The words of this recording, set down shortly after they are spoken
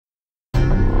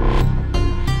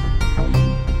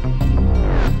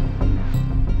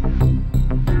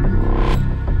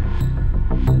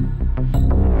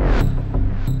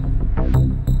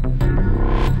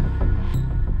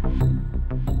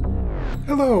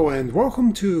Hello and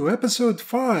welcome to episode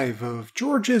 5 of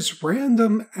George's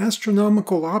Random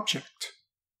Astronomical Object.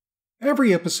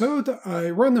 Every episode, I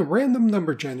run a random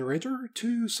number generator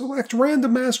to select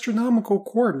random astronomical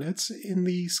coordinates in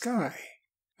the sky.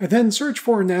 I then search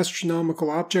for an astronomical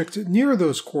object near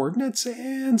those coordinates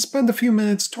and spend a few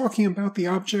minutes talking about the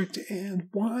object and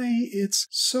why it's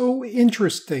so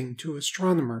interesting to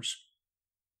astronomers.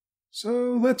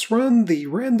 So let's run the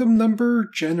random number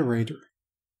generator.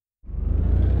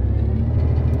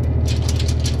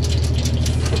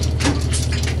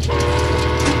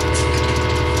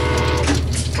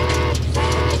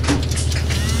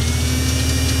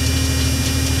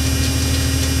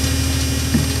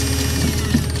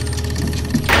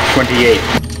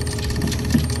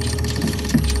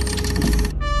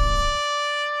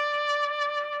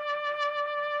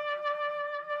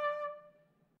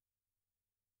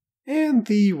 And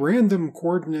the random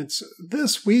coordinates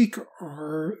this week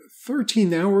are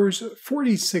 13 hours,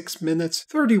 46 minutes,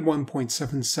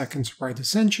 31.7 seconds right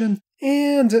ascension,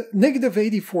 and negative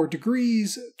 84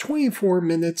 degrees, 24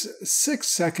 minutes, 6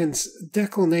 seconds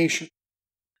declination.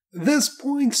 This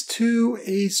points to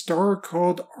a star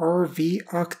called RV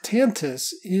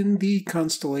Octantis in the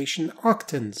constellation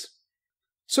Octans.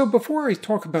 So before I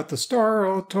talk about the star,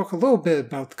 I'll talk a little bit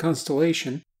about the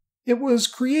constellation. It was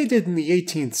created in the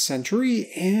 18th century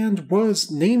and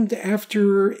was named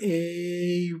after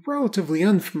a relatively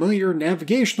unfamiliar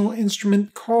navigational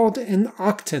instrument called an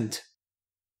octant.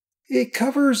 It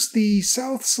covers the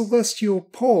south celestial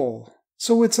pole,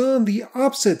 so it's on the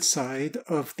opposite side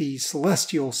of the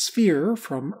celestial sphere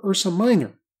from Ursa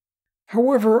Minor.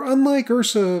 However, unlike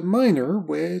Ursa Minor,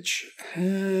 which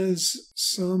has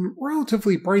some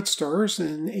relatively bright stars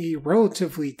in a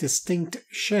relatively distinct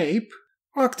shape,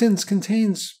 Octans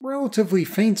contains relatively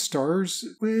faint stars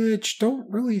which don't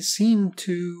really seem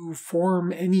to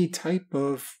form any type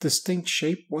of distinct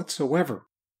shape whatsoever.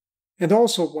 And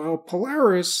also, while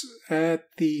Polaris at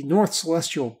the North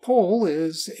Celestial Pole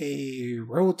is a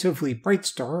relatively bright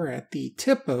star at the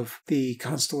tip of the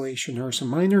constellation Ursa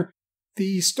Minor,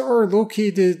 the star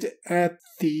located at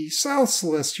the South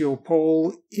Celestial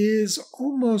Pole is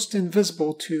almost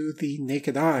invisible to the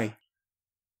naked eye.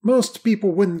 Most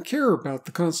people wouldn't care about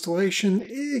the constellation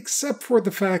except for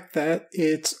the fact that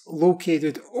it's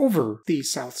located over the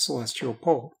South Celestial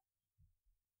Pole.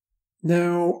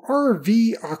 Now,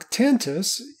 RV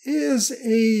Octantis is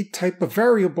a type of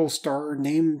variable star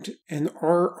named an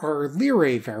RR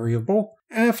Lyrae variable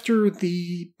after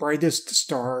the brightest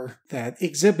star that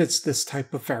exhibits this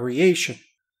type of variation.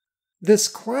 This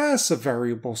class of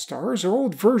variable stars are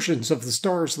old versions of the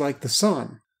stars like the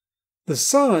Sun. The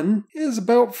Sun is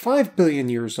about 5 billion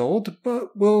years old,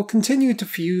 but will continue to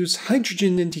fuse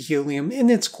hydrogen into helium in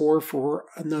its core for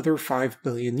another 5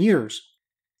 billion years.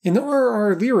 In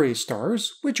RR Lyrae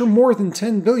stars, which are more than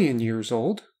 10 billion years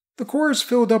old, the core is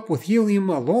filled up with helium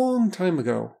a long time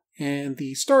ago, and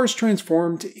the stars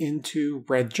transformed into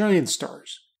red giant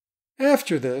stars.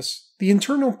 After this, the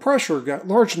internal pressure got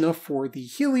large enough for the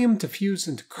helium to fuse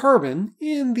into carbon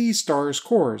in the star's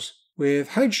cores, with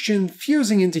hydrogen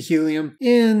fusing into helium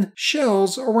in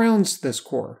shells around this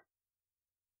core.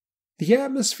 The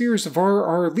atmospheres of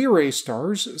RR Lyrae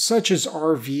stars, such as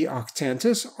RV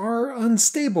Octantis, are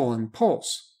unstable in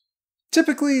pulse.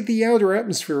 Typically, the outer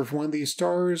atmosphere of one of these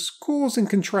stars cools and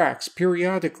contracts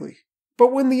periodically.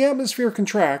 But when the atmosphere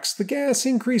contracts, the gas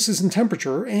increases in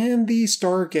temperature and the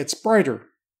star gets brighter.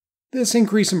 This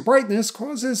increase in brightness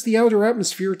causes the outer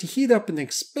atmosphere to heat up and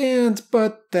expand,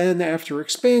 but then after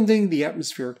expanding, the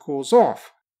atmosphere cools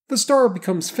off. The star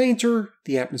becomes fainter,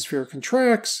 the atmosphere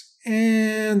contracts,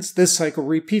 and this cycle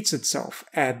repeats itself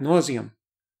ad nauseum.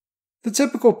 The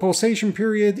typical pulsation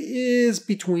period is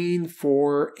between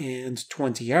 4 and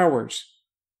 20 hours.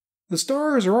 The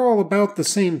stars are all about the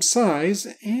same size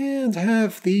and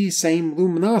have the same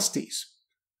luminosities.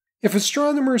 If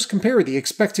astronomers compare the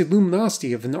expected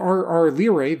luminosity of an RR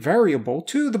Lyrae variable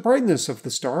to the brightness of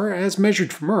the star as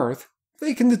measured from Earth,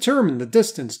 they can determine the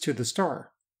distance to the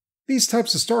star. These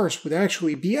types of stars would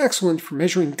actually be excellent for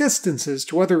measuring distances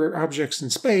to other objects in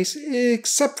space,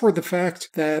 except for the fact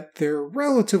that they're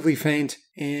relatively faint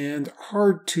and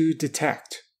hard to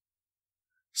detect.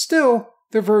 Still,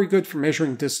 they're very good for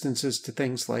measuring distances to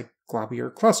things like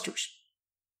globular clusters.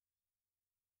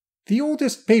 The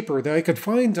oldest paper that I could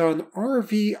find on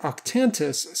RV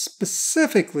Octantis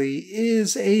specifically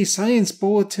is a science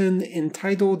bulletin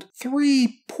entitled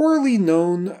 3 Poorly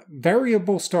Known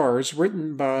Variable Stars,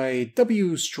 written by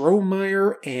W.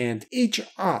 Strohmeyer and H.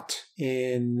 Ott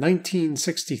in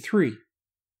 1963.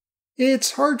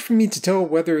 It's hard for me to tell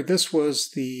whether this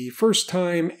was the first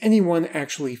time anyone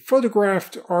actually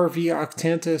photographed RV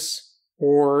Octantis,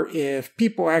 or if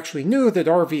people actually knew that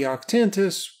RV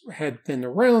Octantis had been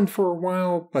around for a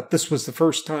while, but this was the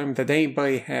first time that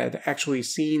anybody had actually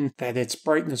seen that its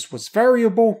brightness was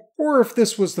variable, or if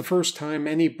this was the first time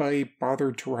anybody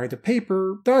bothered to write a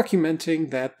paper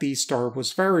documenting that the star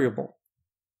was variable.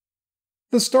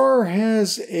 The star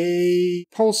has a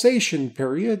pulsation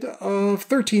period of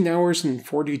 13 hours and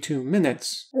 42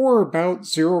 minutes, or about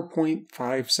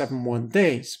 0.571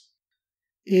 days.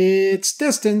 Its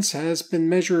distance has been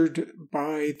measured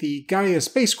by the Gaia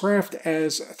spacecraft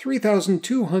as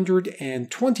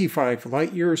 3,225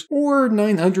 light-years, or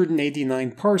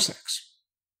 989 parsecs.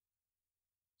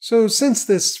 So since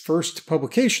this first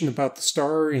publication about the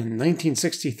star in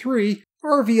 1963,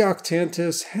 RV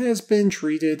Octantis has been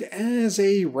treated as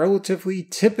a relatively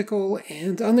typical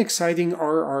and unexciting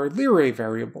RR Lyrae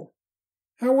variable.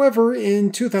 However,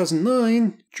 in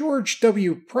 2009, George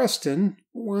W. Preston,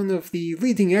 one of the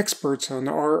leading experts on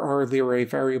RR Lyrae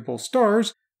variable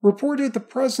stars, reported the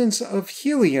presence of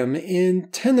helium in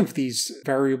 10 of these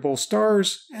variable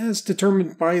stars as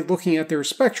determined by looking at their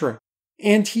spectra,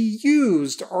 and he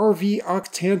used RV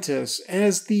Octantis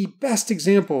as the best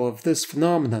example of this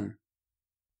phenomenon.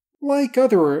 Like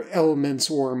other elements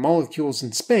or molecules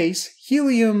in space,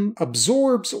 helium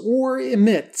absorbs or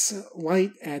emits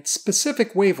light at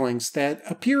specific wavelengths that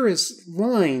appear as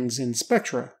lines in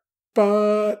spectra.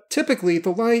 But typically the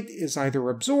light is either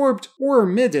absorbed or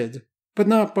emitted, but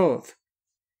not both.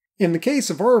 In the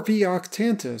case of RV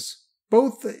Octantis,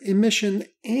 both emission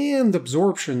and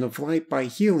absorption of light by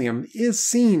helium is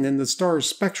seen in the star's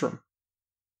spectrum.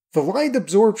 The light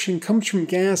absorption comes from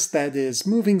gas that is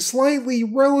moving slightly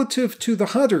relative to the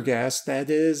hotter gas that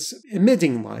is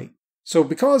emitting light. So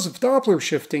because of Doppler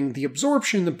shifting, the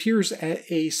absorption appears at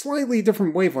a slightly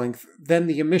different wavelength than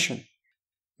the emission.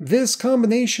 This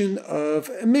combination of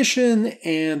emission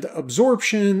and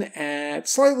absorption at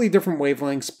slightly different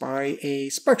wavelengths by a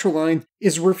spectral line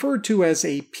is referred to as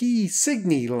a P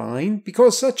Cygni line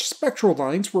because such spectral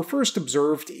lines were first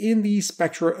observed in the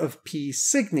spectra of P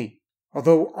Cygni.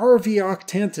 Although RV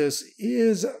Octantis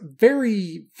is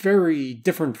very, very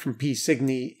different from P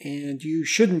Cygni, and you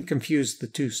shouldn't confuse the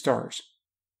two stars.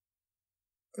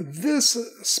 This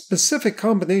specific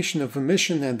combination of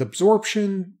emission and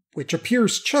absorption, which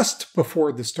appears just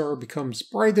before the star becomes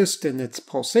brightest in its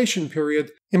pulsation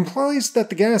period, implies that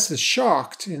the gas is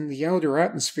shocked in the outer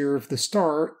atmosphere of the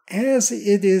star as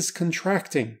it is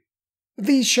contracting.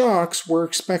 These shocks were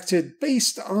expected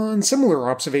based on similar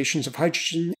observations of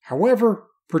hydrogen. However,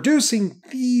 producing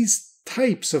these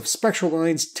types of spectral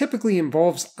lines typically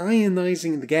involves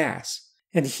ionizing the gas,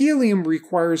 and helium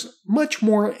requires much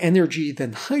more energy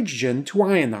than hydrogen to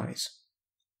ionize.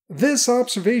 This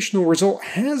observational result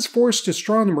has forced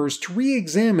astronomers to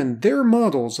re-examine their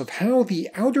models of how the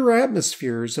outer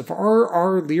atmospheres of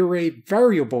RR Lyrae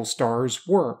variable stars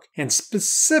work, and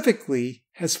specifically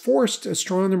has forced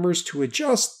astronomers to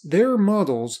adjust their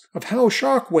models of how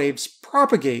shock waves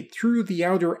propagate through the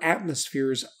outer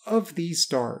atmospheres of these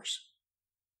stars.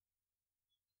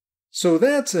 So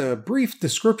that's a brief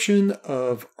description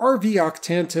of RV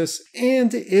Octantis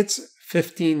and its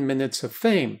 15 minutes of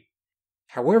fame.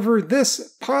 However,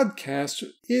 this podcast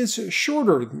is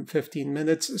shorter than 15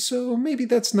 minutes, so maybe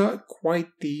that's not quite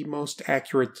the most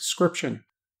accurate description.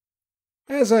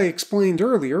 As I explained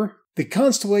earlier, the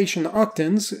constellation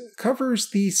Octans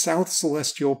covers the south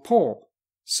celestial pole.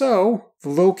 So, the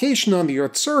location on the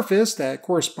Earth's surface that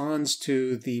corresponds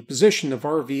to the position of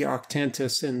RV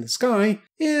Octantis in the sky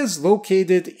is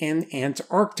located in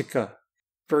Antarctica,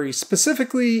 very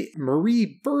specifically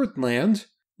Marie Byrd Land,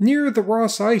 near the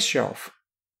Ross Ice Shelf.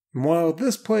 And while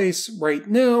this place right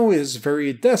now is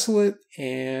very desolate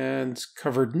and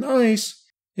covered in ice,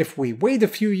 if we wait a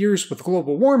few years with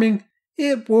global warming,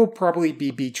 it will probably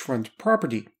be beachfront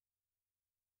property.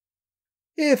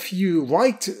 If you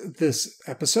liked this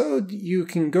episode, you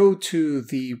can go to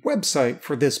the website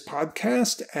for this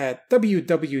podcast at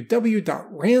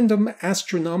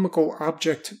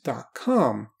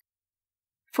www.randomastronomicalobject.com.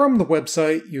 From the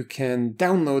website, you can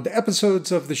download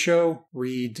episodes of the show,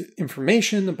 read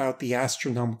information about the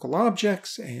astronomical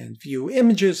objects, and view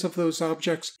images of those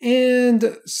objects,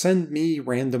 and send me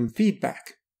random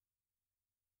feedback.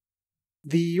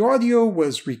 The audio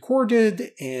was recorded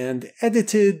and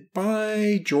edited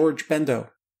by George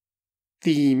Bendo.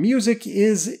 The music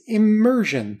is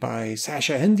Immersion by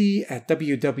Sasha Hendy at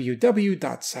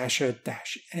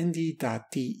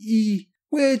www.sasha-hendy.de,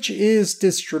 which is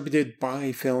distributed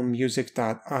by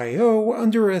filmmusic.io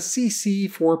under a CC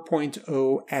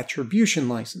 4.0 attribution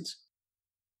license.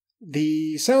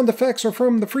 The sound effects are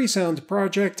from the Freesound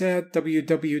project at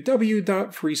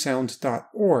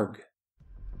www.freesound.org.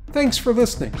 Thanks for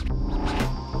listening.